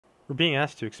We're being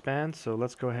asked to expand, so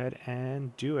let's go ahead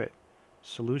and do it.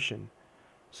 Solution.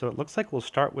 So it looks like we'll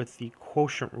start with the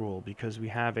quotient rule because we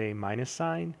have a minus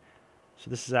sign. So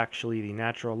this is actually the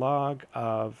natural log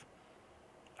of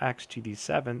x to the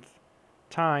 7th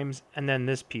times, and then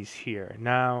this piece here.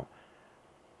 Now,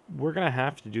 we're going to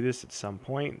have to do this at some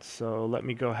point, so let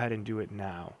me go ahead and do it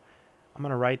now. I'm going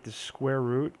to write the square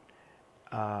root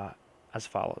as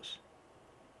follows.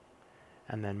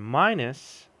 And then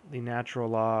minus the natural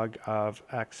log of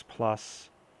x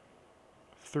plus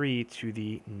 3 to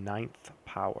the 9th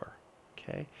power.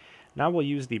 Okay. Now we'll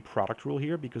use the product rule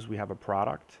here because we have a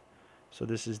product. So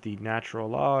this is the natural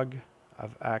log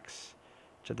of x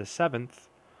to the 7th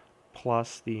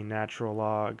plus the natural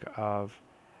log of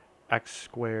x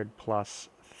squared plus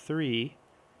 3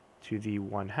 to the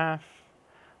 1/2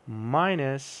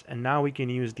 minus, and now we can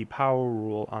use the power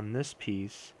rule on this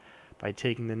piece by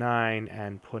taking the 9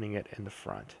 and putting it in the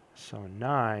front. So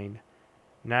 9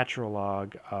 natural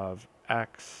log of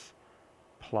x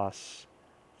plus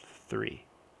 3.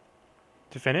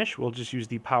 To finish, we'll just use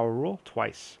the power rule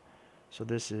twice. So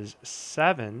this is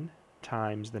 7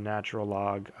 times the natural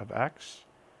log of x.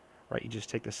 Right, you just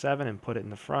take the 7 and put it in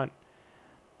the front,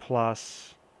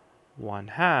 plus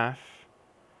 1/2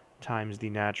 times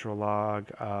the natural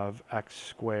log of x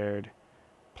squared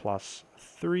plus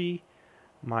 3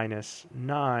 minus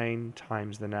 9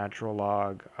 times the natural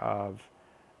log of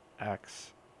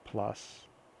x plus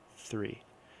 3.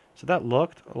 So that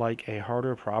looked like a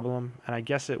harder problem, and I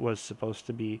guess it was supposed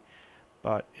to be,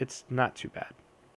 but it's not too bad.